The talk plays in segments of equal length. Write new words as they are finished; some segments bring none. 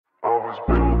was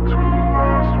built to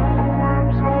last with the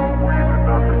webs and the weaving.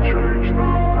 I could change the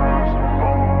past with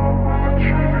all I'm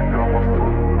achieving. Got my foot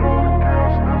on the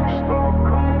gas, never stop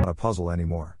coming. Not a puzzle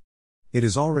anymore. It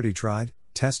is already tried,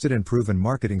 tested and proven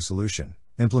marketing solution,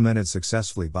 implemented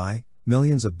successfully by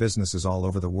millions of businesses all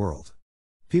over the world.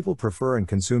 People prefer and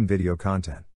consume video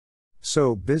content.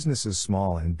 So, businesses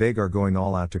small and big are going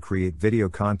all out to create video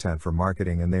content for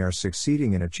marketing, and they are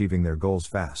succeeding in achieving their goals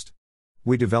fast.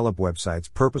 We develop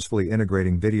websites purposefully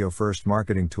integrating video-first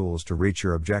marketing tools to reach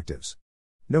your objectives.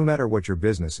 No matter what your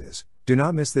business is, do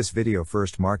not miss this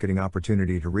video-first marketing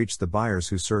opportunity to reach the buyers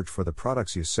who search for the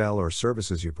products you sell or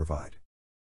services you provide.